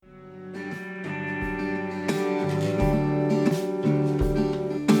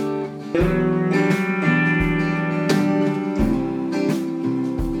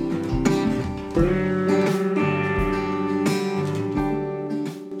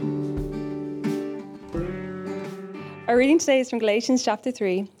Our reading today is from Galatians chapter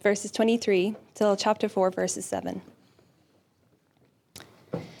 3, verses 23 till chapter 4, verses 7.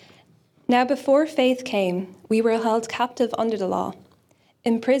 Now before faith came, we were held captive under the law,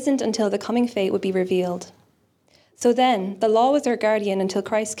 imprisoned until the coming fate would be revealed. So then, the law was our guardian until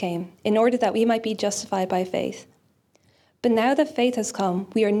Christ came, in order that we might be justified by faith. But now that faith has come,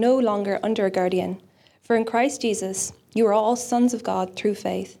 we are no longer under a guardian, for in Christ Jesus, you are all sons of God through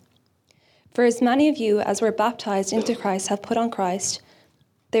faith. For as many of you as were baptized into Christ have put on Christ.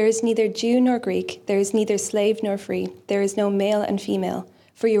 There is neither Jew nor Greek, there is neither slave nor free, there is no male and female,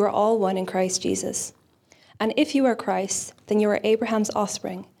 for you are all one in Christ Jesus. And if you are Christ, then you are Abraham's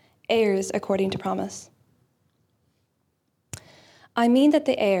offspring, heirs according to promise. I mean that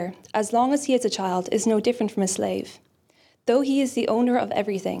the heir, as long as he is a child, is no different from a slave, though he is the owner of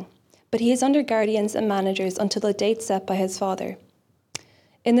everything, but he is under guardians and managers until the date set by his father.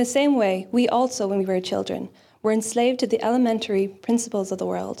 In the same way, we also, when we were children, were enslaved to the elementary principles of the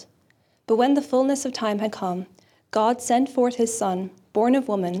world. But when the fullness of time had come, God sent forth his Son, born of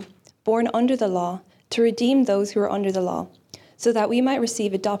woman, born under the law, to redeem those who were under the law, so that we might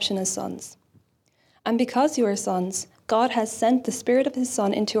receive adoption as sons. And because you are sons, God has sent the Spirit of his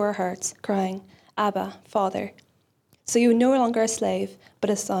Son into our hearts, crying, Abba, Father. So you are no longer a slave, but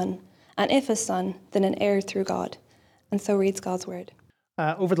a son, and if a son, then an heir through God. And so reads God's word.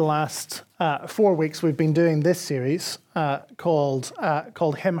 Over the last 4 weeks, we've been doing this series called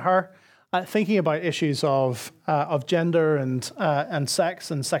Him, Her, thinking about issues of gender and sex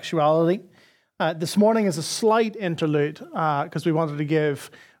and sexuality. This morning is a slight interlude because we wanted to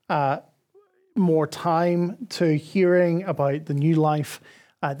give more time to hearing about the new life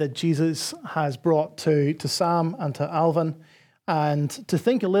that Jesus has brought to Sam and to Alvin, and to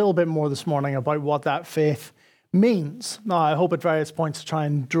think a little bit more this morning about what that faith means. Now, I hope at various points to try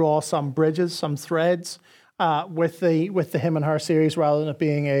and draw some bridges, some threads with the Him and Her series, rather than it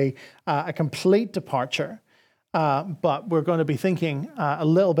being a complete departure. But we're going to be thinking a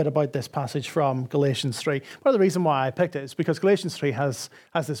little bit about this passage from Galatians 3. Part of the reason why I picked it is because Galatians 3 has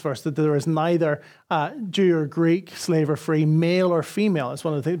this verse that there is neither Jew or Greek, slave or free, male or female. It's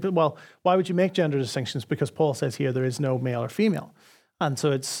one of the things. Well, why would you make gender distinctions? Because Paul says here there is no male or female. And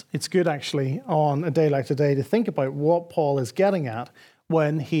so it's good actually on a day like today to think about what Paul is getting at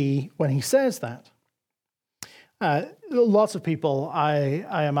when he says that. Lots of people,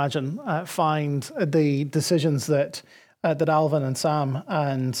 I imagine, find the decisions that Alvin and Sam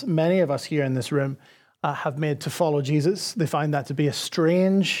and many of us here in this room have made to follow Jesus. They find that to be a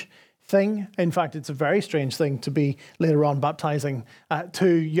strange thing. In fact, it's a very strange thing to be later on baptizing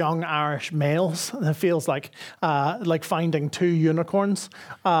two young Irish males. It feels like finding two unicorns,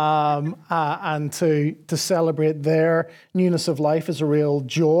 and to celebrate their newness of life is a real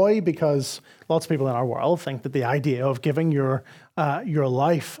joy, because lots of people in our world think that the idea of giving your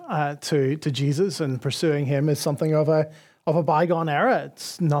life to Jesus and pursuing him is something of a bygone era.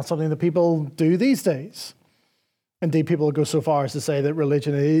 It's not something that people do these days. Indeed, people go so far as to say that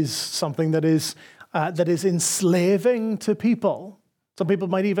religion is something that is enslaving to people. Some people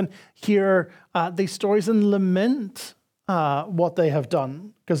might even hear these stories and lament what they have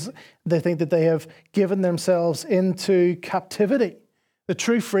done, because they think that they have given themselves into captivity. The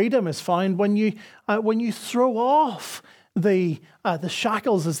true freedom is found when you throw off the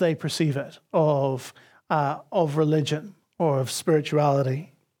shackles, as they perceive it, of religion or of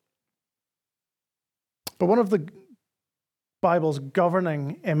spirituality. But one of the Bible's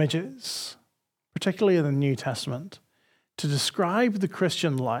governing images, particularly in the New Testament, to describe the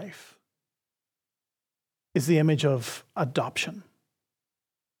Christian life is the image of adoption,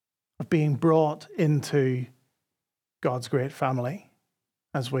 of being brought into God's great family,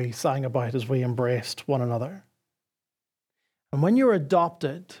 as we sang about, as we embraced one another. And when you're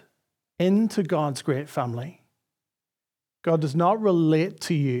adopted into God's great family, God does not relate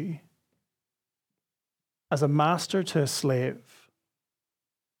to you as a master to a slave,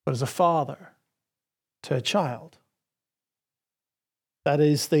 but as a father to a child. That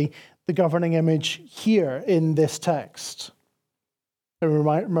is the governing image here in this text.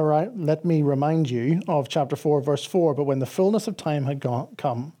 Let me remind you of chapter 4, verse 4. But when the fullness of time had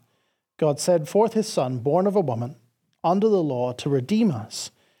come, God sent forth his Son, born of a woman, under the law, to redeem us,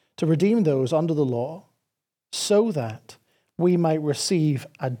 to redeem those under the law, so that we might receive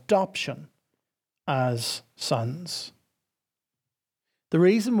adoption as sons. The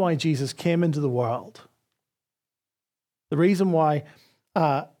reason why Jesus came into the world, the reason why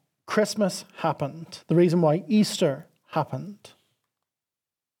Christmas happened, the reason why Easter happened,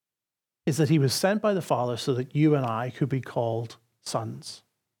 is that he was sent by the Father so that you and I could be called sons.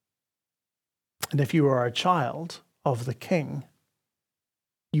 And if you are a child of the King,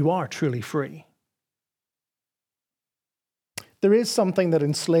 you are truly free. There is something that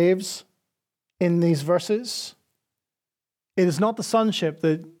enslaves in these verses. It is not the sonship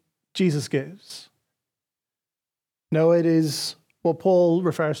that Jesus gives. No, it is what Paul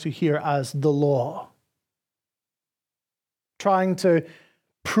refers to here as the law. Trying to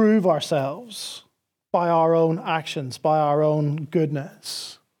prove ourselves by our own actions, by our own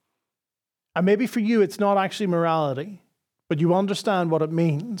goodness. And maybe for you, it's not actually morality, but you understand what it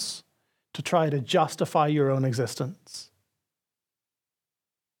means to try to justify your own existence.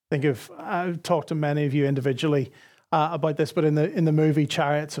 I've talked to many of you individually about this, but in the movie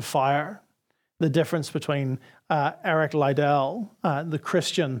Chariots of Fire, the difference between Eric Liddell, the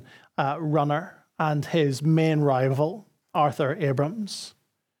Christian runner, and his main rival, Arthur Abrams.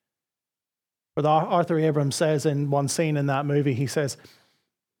 But Arthur Abrams says in one scene in that movie, he says,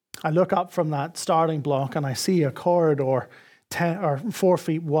 I look up from that starting block and I see a corridor 4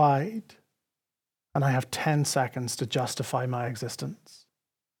 feet wide, and I have 10 seconds to justify my existence.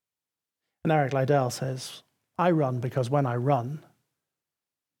 And Eric Liddell says, I run because when I run,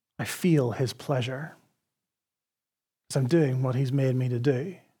 I feel his pleasure because I'm doing what he's made me to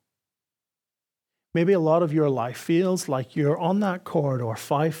do. Maybe a lot of your life feels like you're on that corridor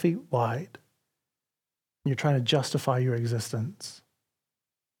 5 feet wide and you're trying to justify your existence.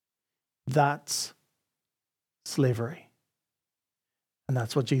 That's slavery. And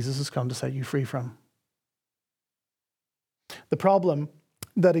that's what Jesus has come to set you free from. The problem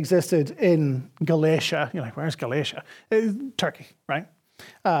that existed in Galatia, you're like, where's Galatia? Turkey, right?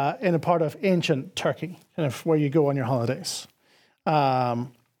 In a part of ancient Turkey, kind of where you go on your holidays,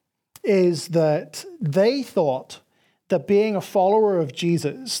 is that they thought that being a follower of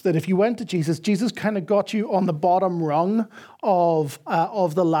Jesus, that if you went to Jesus, Jesus kind of got you on the bottom rung of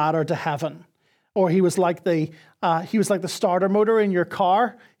the ladder to heaven. Or he was like the starter motor in your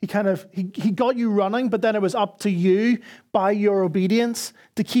car. He got you running, but then it was up to you by your obedience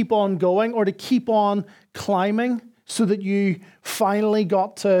to keep on going or to keep on climbing, so that you finally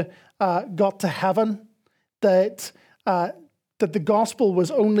got to heaven. That the gospel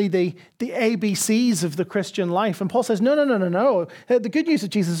was only the ABCs of the Christian life. And Paul says, no. The good news of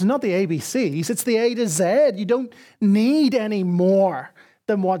Jesus is not the ABCs, it's the A to Z. You don't need any more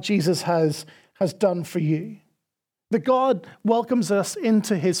than what Jesus has done for you. That God welcomes us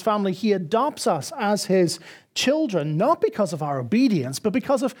into his family. He adopts us as his children, not because of our obedience, but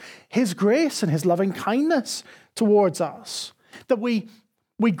because of his grace and his loving kindness towards us. That we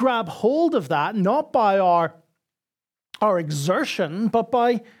grab hold of that, not by our exertion, but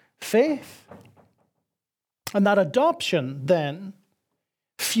by faith. And that adoption then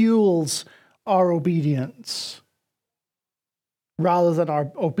fuels our obedience, rather than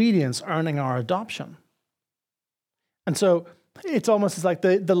our obedience earning our adoption. And so it's almost as like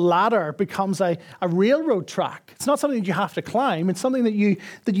the ladder becomes a railroad track. It's not something that you have to climb. It's something that you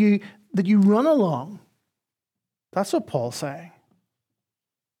run along. That's what Paul's saying.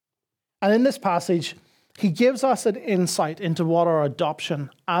 And in this passage, he gives us an insight into what our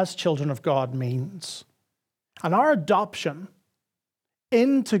adoption as children of God means. And our adoption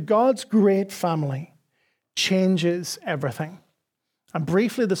into God's great family changes everything. And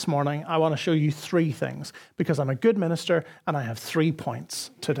briefly this morning, I want to show you 3 things, because I'm a good minister and I have 3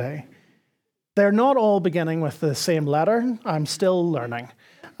 points today. They're not all beginning with the same letter. I'm still learning.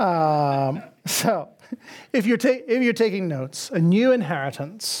 So if you're taking notes, a new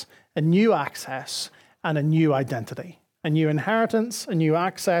inheritance, a new access, and a new identity. A new inheritance, a new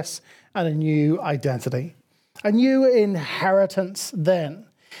access, and a new identity. A new inheritance then.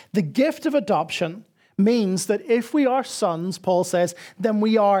 The gift of adoption means that if we are sons, Paul says, then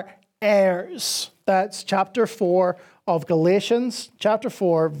we are heirs. That's chapter 4 of Galatians, chapter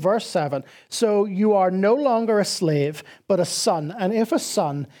 4, verse 7. So you are no longer a slave, but a son. And if a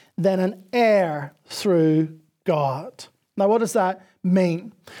son, then an heir through God. Now, what does that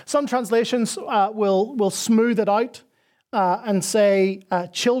mean? Some translations will smooth it out and say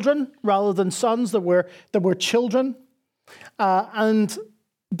children rather than sons, that we're children. And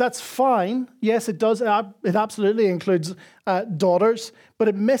that's fine. Yes, it does. It absolutely includes daughters, but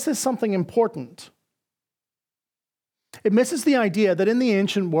it misses something important. It misses the idea that in the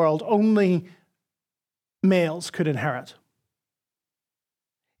ancient world, only males could inherit.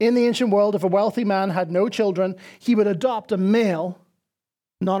 In the ancient world, if a wealthy man had no children, he would adopt a male,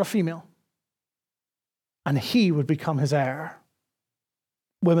 not a female, and he would become his heir.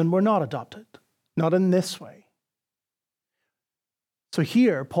 Women were not adopted, not in this way. So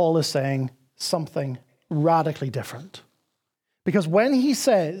here, Paul is saying something radically different. Because when he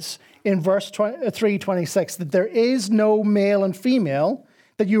says in verse 3:26 that there is no male and female,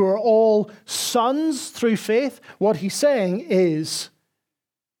 that you are all sons through faith, what he's saying is,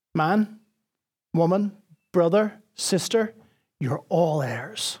 man, woman, brother, sister, you're all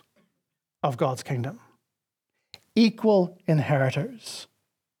heirs of God's kingdom. Equal inheritors.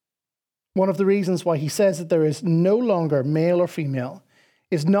 One of the reasons why he says that there is no longer male or female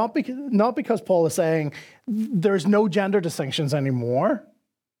is not because Paul is saying there's no gender distinctions anymore.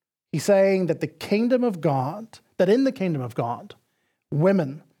 He's saying that the kingdom of God, that in the kingdom of God,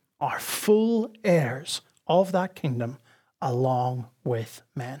 women are full heirs of that kingdom along with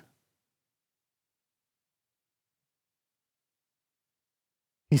men.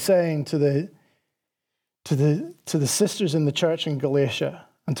 He's saying to the sisters in the church in Galatia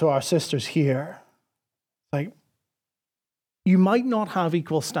and to our sisters here, like, you might not have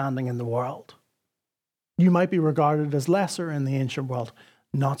equal standing in the world. You might be regarded as lesser in the ancient world.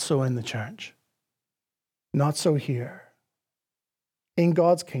 Not so in the church. Not so here. In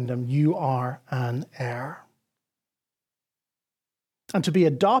God's kingdom, you are an heir. And to be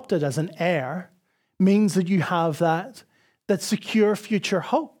adopted as an heir means that you have that secure future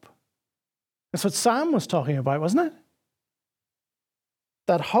hope. That's what Sam was talking about, wasn't it?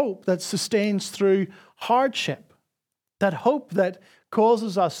 That hope that sustains through hardship. That hope that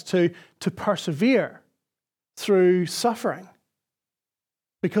causes us to persevere through suffering.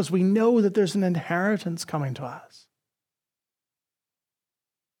 Because we know that there's an inheritance coming to us.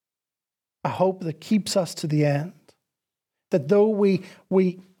 A hope that keeps us to the end. That though we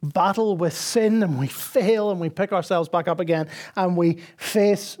battle with sin and we fail and we pick ourselves back up again and we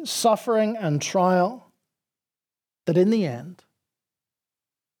face suffering and trial, that in the end,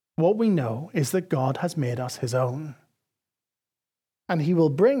 what we know is that God has made us his own. And he will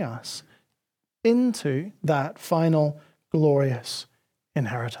bring us into that final glorious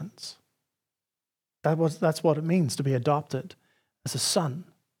inheritance. That's what it means to be adopted as a son.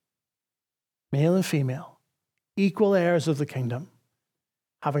 Male and female, equal heirs of the kingdom,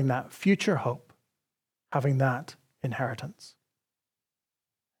 having that future hope, having that inheritance.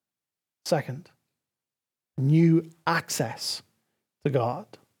 Second, new access to God.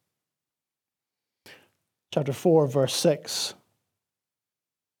 Chapter 4, verse 6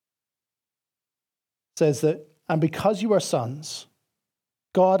 says that, and because you are sons,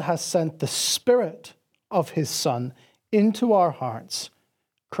 God has sent the Spirit of his Son into our hearts,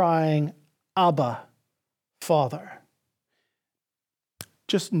 crying, Abba, Father.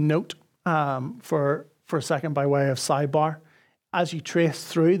 Just note for a second by way of sidebar, as you trace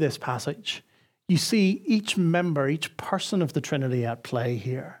through this passage, you see each member, each person of the Trinity at play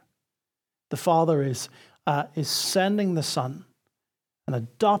here. The Father is sending the Son and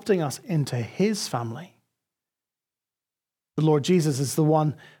adopting us into his family. The Lord Jesus is the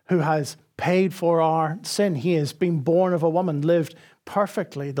one who has paid for our sin. He has been born of a woman, lived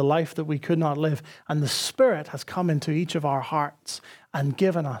perfectly the life that we could not live. And the Spirit has come into each of our hearts and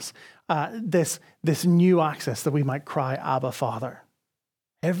given us this new access that we might cry, Abba, Father.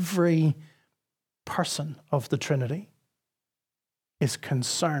 Every person of the Trinity is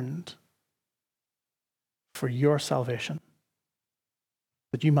concerned for your salvation,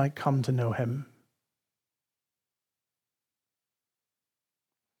 that you might come to know him.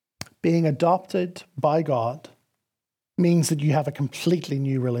 Being adopted by God means that you have a completely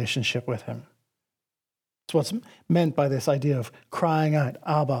new relationship with him. It's what's meant by this idea of crying out,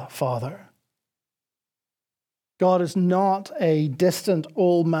 Abba, Father. God is not a distant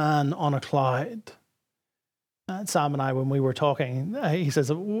old man on a cloud. Sam and I, when we were talking, he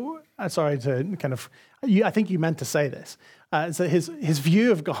says, sorry to kind of, I think you meant to say this. So his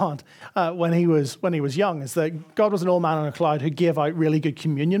view of God when he was young is that God was an old man on a cloud who gave out really good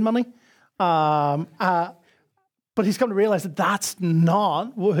communion money. But he's come to realize that that's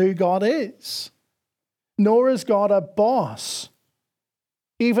not who God is. Nor is God a boss.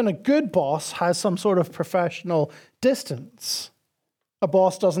 Even a good boss has some sort of professional distance. A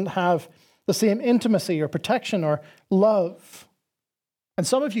boss doesn't have the same intimacy or protection or love. And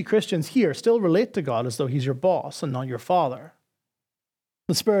some of you Christians here still relate to God as though he's your boss and not your father.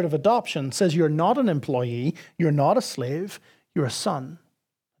 The spirit of adoption says you're not an employee, you're not a slave, you're a son,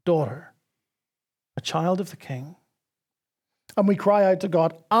 a daughter, a child of the King. And we cry out to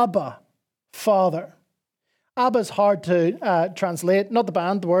God, Abba, Father. Abba's hard to translate, not the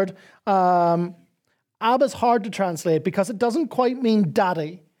band, the word. Abba's hard to translate because it doesn't quite mean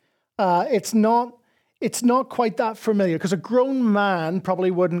daddy. It's not quite that familiar, because a grown man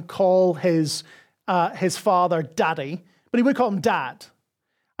probably wouldn't call his father daddy, but he would call him dad.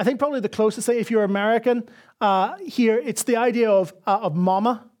 I think probably the closest thing, if you're American, here, it's the idea of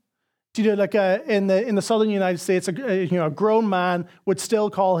mama. Do you know, like in the southern United States, a grown man would still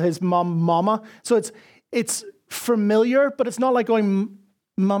call his mom mama. So it's familiar, but it's not like going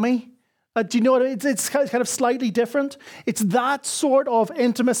mummy. Do you know what it's kind of slightly different? It's that sort of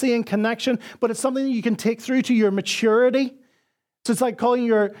intimacy and connection, but it's something that you can take through to your maturity. So it's like calling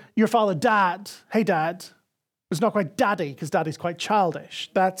your father dad. Hey, dad. It's not quite daddy, because daddy's quite childish.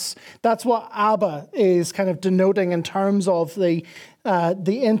 That's what Abba is kind of denoting in terms of the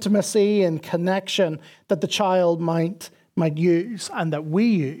intimacy and connection that the child might use and that we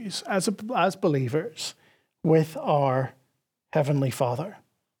use as believers with our Heavenly Father.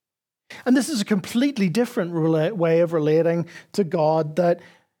 And this is a completely different way of relating to God that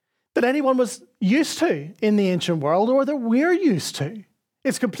anyone was used to in the ancient world or that we're used to.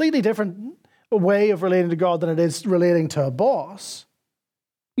 It's a completely different way of relating to God than it is relating to a boss.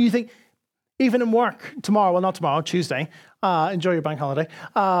 You think, even in work tomorrow, well, not tomorrow, Tuesday, enjoy your bank holiday,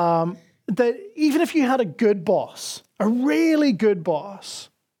 that even if you had a good boss, a really good boss,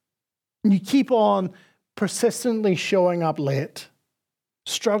 and you keep on persistently showing up late,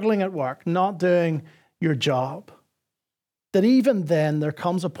 struggling at work, not doing your job, that even then there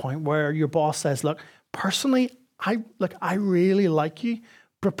comes a point where your boss says, look, personally, I really like you,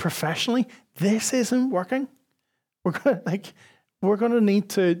 but professionally, this isn't working. We're going to need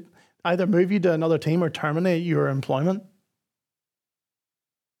to either move you to another team or terminate your employment.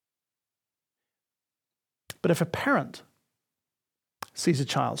 But if a parent sees a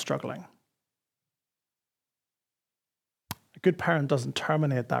child struggling, a good parent doesn't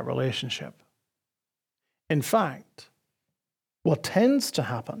terminate that relationship. In fact, what tends to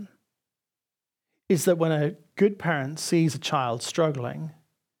happen is that when a good parent sees a child struggling,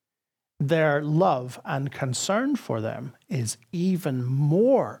 their love and concern for them is even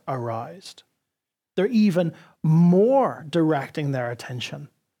more aroused. They're even more directing their attention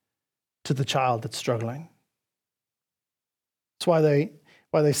to the child that's struggling. That's why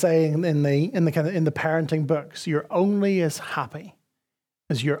they say in the parenting books, you're only as happy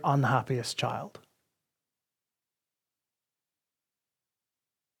as your unhappiest child.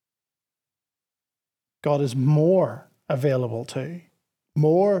 God is more available to,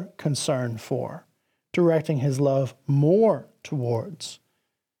 more concerned for, directing his love more towards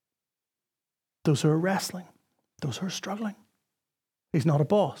those who are wrestling, those who are struggling. He's not a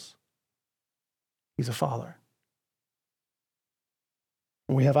boss. He's a father.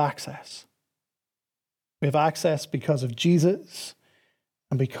 And we have access. We have access because of Jesus,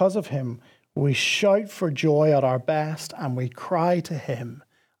 and because of him, we shout for joy at our best and we cry to him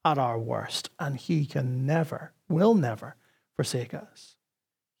at our worst, and he will never forsake us.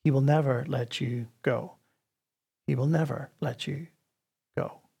 He will never let you go. He will never let you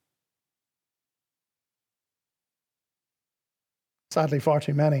go. Sadly, far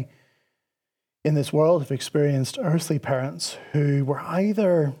too many in this world have experienced earthly parents who were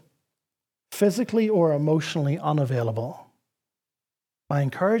either physically or emotionally unavailable. My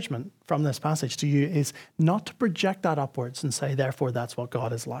encouragement from this passage to you is not to project that upwards and say, therefore, that's what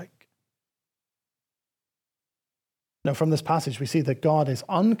God is like. Now, from this passage, we see that God is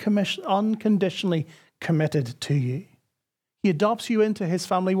unconditionally committed to you. He adopts you into his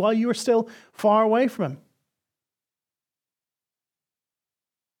family while you are still far away from him.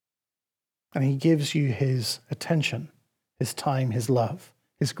 And he gives you his attention, his time, his love,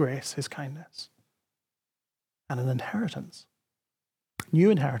 his grace, his kindness, and an inheritance. New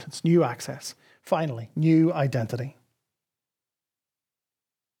inheritance, new access, finally, new identity.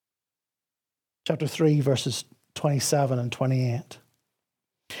 Chapter 3, verses 27 and 28.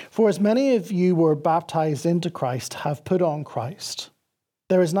 For as many of you were baptized into Christ have put on Christ.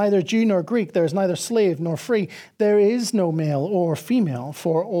 There is neither Jew nor Greek, there is neither slave nor free, there is no male or female,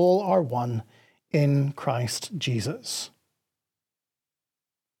 for all are one in Christ Jesus.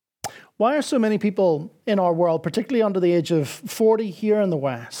 Why are so many people in our world, particularly under the age of 40 here in the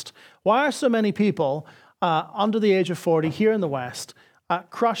West, why are so many people under the age of 40 here in the West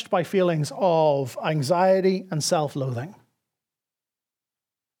crushed by feelings of anxiety and self-loathing?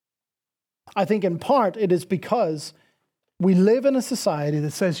 I think in part it is because we live in a society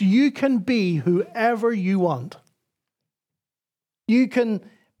that says you can be whoever you want. You can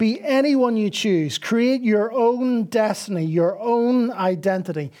be anyone you choose. Create your own destiny, your own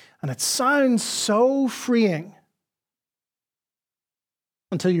identity. And it sounds so freeing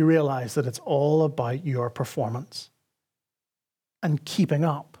until you realize that it's all about your performance and keeping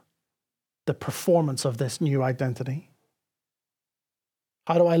up the performance of this new identity.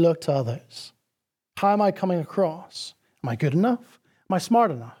 How do I look to others? How am I coming across? Am I good enough? Am I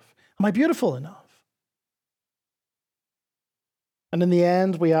smart enough? Am I beautiful enough? And in the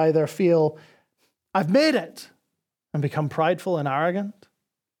end, we either feel, I've made it, and become prideful and arrogant,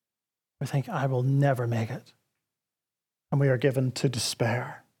 or think, I will never make it. And we are given to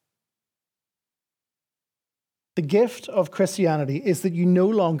despair. The gift of Christianity is that you no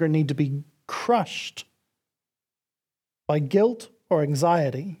longer need to be crushed by guilt or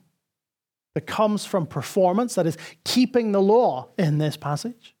anxiety that comes from performance, that is, keeping the law in this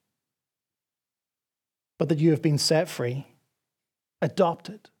passage, but that you have been set free,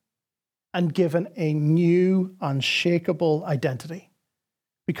 adopted, and given a new, unshakable identity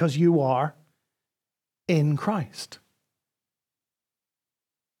because you are in Christ.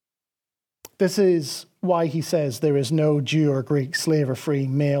 This is why he says there is no Jew or Greek, slave or free,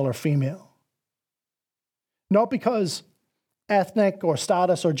 male or female. Not because ethnic or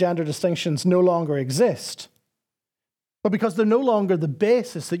status or gender distinctions no longer exist, but because they're no longer the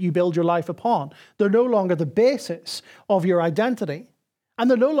basis that you build your life upon. They're no longer the basis of your identity. And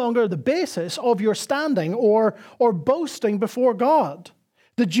they're no longer the basis of your standing or boasting before God.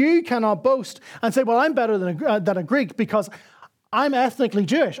 The Jew cannot boast and say, well, I'm better than a Greek because I'm ethnically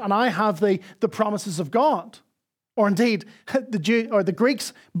Jewish and I have the promises of God. Or indeed, the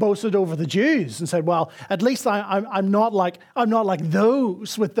Greeks boasted over the Jews and said, well, at least I'm not like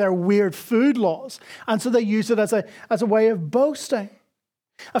those with their weird food laws. And so they use it as a way of boasting.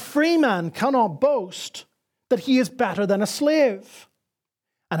 A free man cannot boast that he is better than a slave.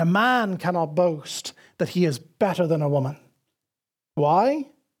 And a man cannot boast that he is better than a woman. Why?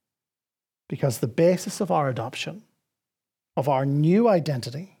 Because the basis of our adoption, of our new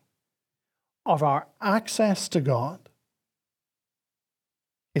identity, of our access to God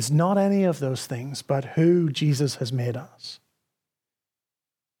is not any of those things, but who Jesus has made us.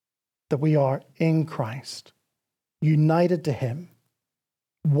 That we are in Christ, united to him,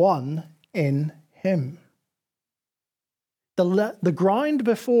 one in him. The ground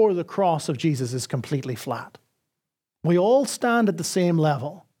before the cross of Jesus is completely flat. We all stand at the same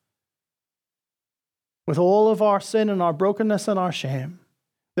level. With all of our sin and our brokenness and our shame,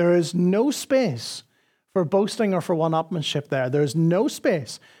 there is no space for boasting or for one-upmanship there. There is no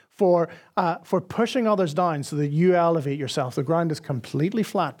space for pushing others down so that you elevate yourself. The ground is completely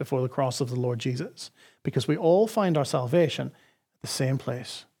flat before the cross of the Lord Jesus because we all find our salvation at the same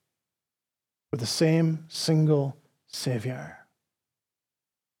place with the same single Savior.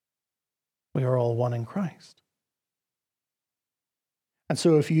 We are all one in Christ. And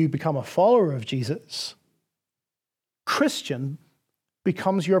so if you become a follower of Jesus, Christian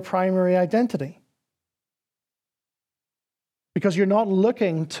becomes your primary identity. Because you're not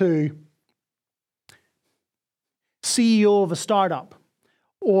looking to CEO of a startup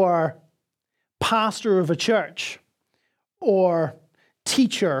or pastor of a church or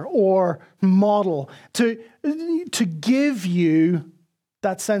teacher or model to give you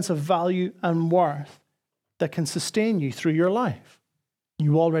that sense of value and worth that can sustain you through your life.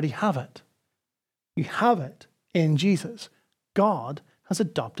 You already have it. You have it in Jesus. God has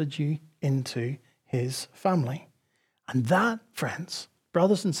adopted you into his family. And that, friends,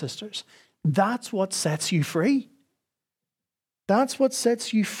 brothers and sisters, that's what sets you free. That's what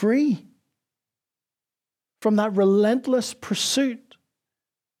sets you free from that relentless pursuit.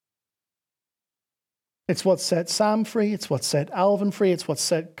 It's what set Sam free. It's what set Alvin free. It's what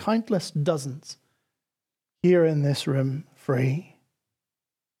set countless dozens here in this room free.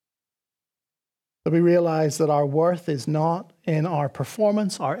 That we realize that our worth is not in our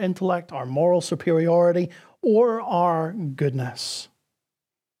performance, our intellect, our moral superiority, or our goodness.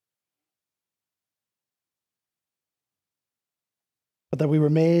 But that we were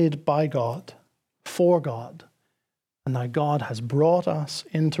made by God, for God, and now God has brought us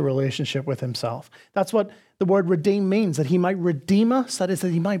into relationship with himself. That's what the word redeem means, that he might redeem us, that is,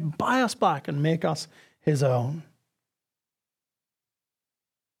 that he might buy us back and make us his own.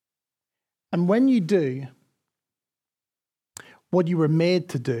 And when you do what you were made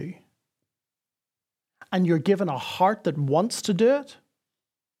to do, and you're given a heart that wants to do it,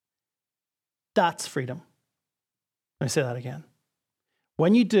 that's freedom. Let me say that again.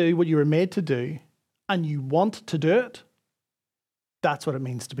 When you do what you were made to do, and you want to do it, that's what it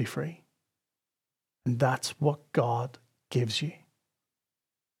means to be free. And that's what God gives you.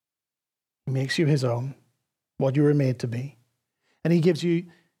 He makes you his own, what you were made to be. And he gives you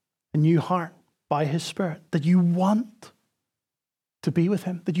a new heart by his Spirit, that you want to be with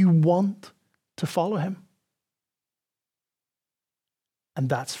him, that you want to follow him. And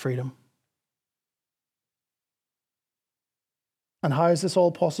that's freedom. And how is this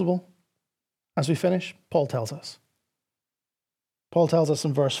all possible? As we finish, Paul tells us. Paul tells us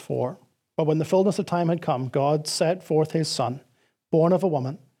in verse 4, but when the fullness of time had come, God sent forth his Son, born of a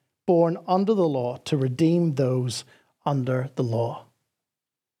woman, born under the law, to redeem those under the law.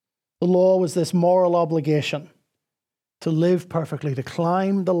 The law was this moral obligation to live perfectly, to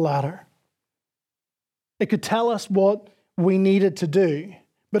climb the ladder. It could tell us what we needed to do,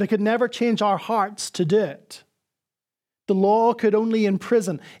 but it could never change our hearts to do it. The law could only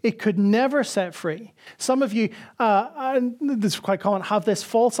imprison. It could never set free. Some of you, and this is quite common, have this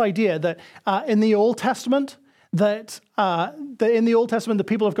false idea that in the Old Testament, that in the Old Testament, the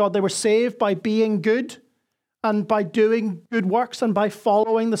people of God, they were saved by being good and by doing good works and by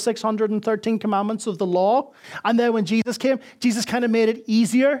following the 613 commandments of the law. And then when Jesus came, Jesus kind of made it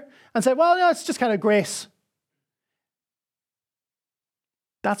easier and said, well, no, it's just kind of grace.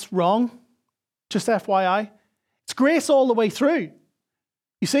 That's wrong. Just FYI. It's grace all the way through.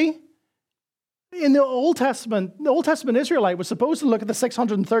 You see? In the Old Testament Israelite was supposed to look at the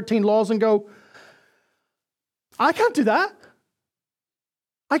 613 laws and go, I can't do that.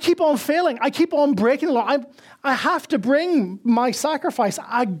 I keep on failing. I keep on breaking the law. I have to bring my sacrifice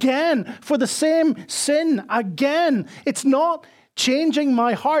again for the same sin again. It's not changing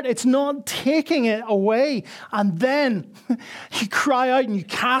my heart. It's not taking it away. And then you cry out and you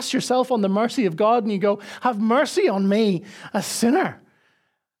cast yourself on the mercy of God and you go, have mercy on me, a sinner.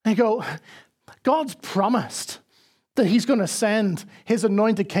 And you go, God's promised that he's going to send his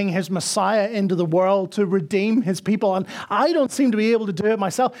anointed king, his Messiah, into the world to redeem his people. And I don't seem to be able to do it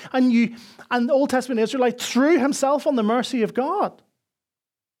myself. And the Old Testament Israelite threw himself on the mercy of God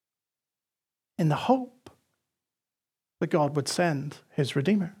in the hope that God would send his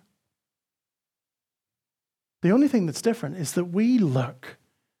Redeemer. The only thing that's different is that we look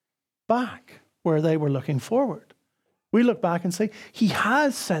back where they were looking forward. We look back and say, he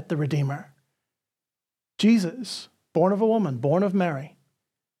has sent the Redeemer. Jesus, born of a woman, born of Mary,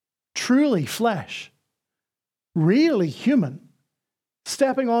 truly flesh, really human,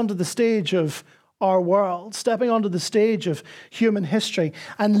 stepping onto the stage of our world, stepping onto the stage of human history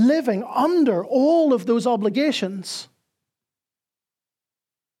and living under all of those obligations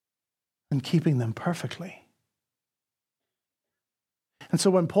and keeping them perfectly. And so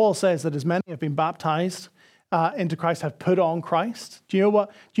when Paul says that as many have been baptized into Christ, have put on Christ, do you know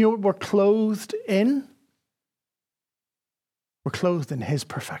what we're clothed in? We're clothed in his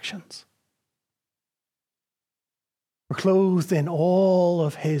perfections. We're clothed in all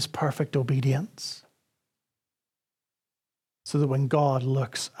of his perfect obedience. So that when God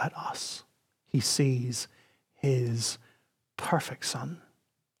looks at us, he sees his perfect Son.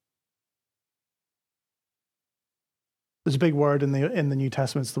 There's a big word in the New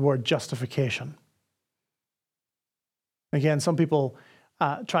Testament. It's the word justification. Again, some people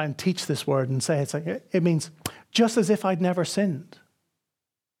try and teach this word and say it means just as if I'd never sinned.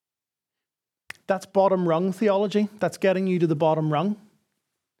 That's bottom rung theology. That's getting you to the bottom rung.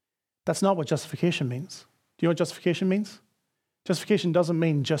 That's not what justification means. Do you know what justification means? Justification doesn't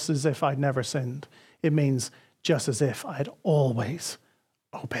mean just as if I'd never sinned. It means just as if I'd always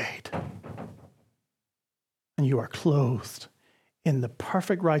obeyed. And you are clothed in the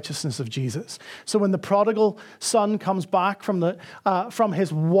perfect righteousness of Jesus. So when the prodigal son comes back from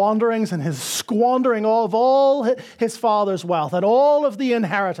his wanderings and his squandering of all his father's wealth and all of the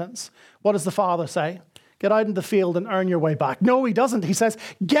inheritance, what does the father say? Get out in the field and earn your way back. No, he doesn't. He says,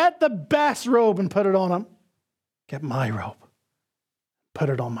 get the best robe and put it on him. Get my robe. Put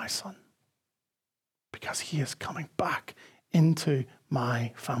it on my son. Because he is coming back into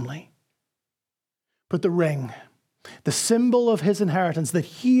my family. Put the ring, the symbol of his inheritance, that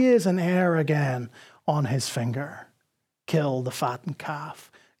he is an heir again, on his finger. Kill the fattened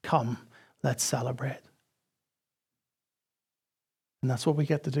calf. Come, let's celebrate. And that's what we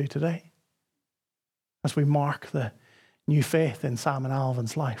get to do today. As we mark the new faith in Sam and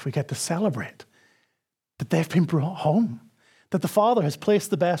Alvin's life, we get to celebrate that they've been brought home, that the Father has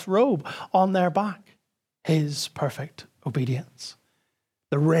placed the best robe on their back, his perfect obedience,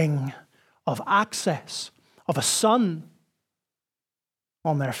 the ring of access of a son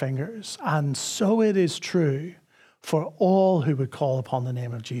on their fingers. And so it is true for all who would call upon the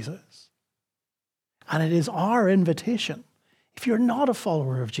name of Jesus. And it is our invitation, if you're not a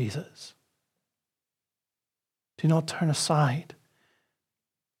follower of Jesus, do not turn aside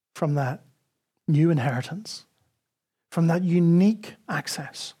from that new inheritance, from that unique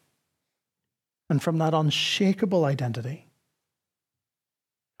access, and from that unshakable identity.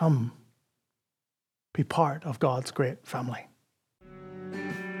 Come, be part of God's great family.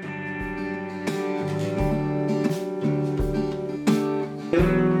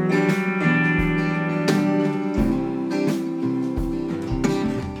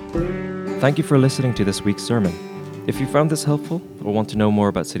 Thank you for listening to this week's sermon. If you found this helpful or want to know more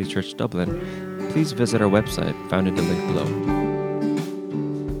about City Church Dublin, please visit our website found in the link below.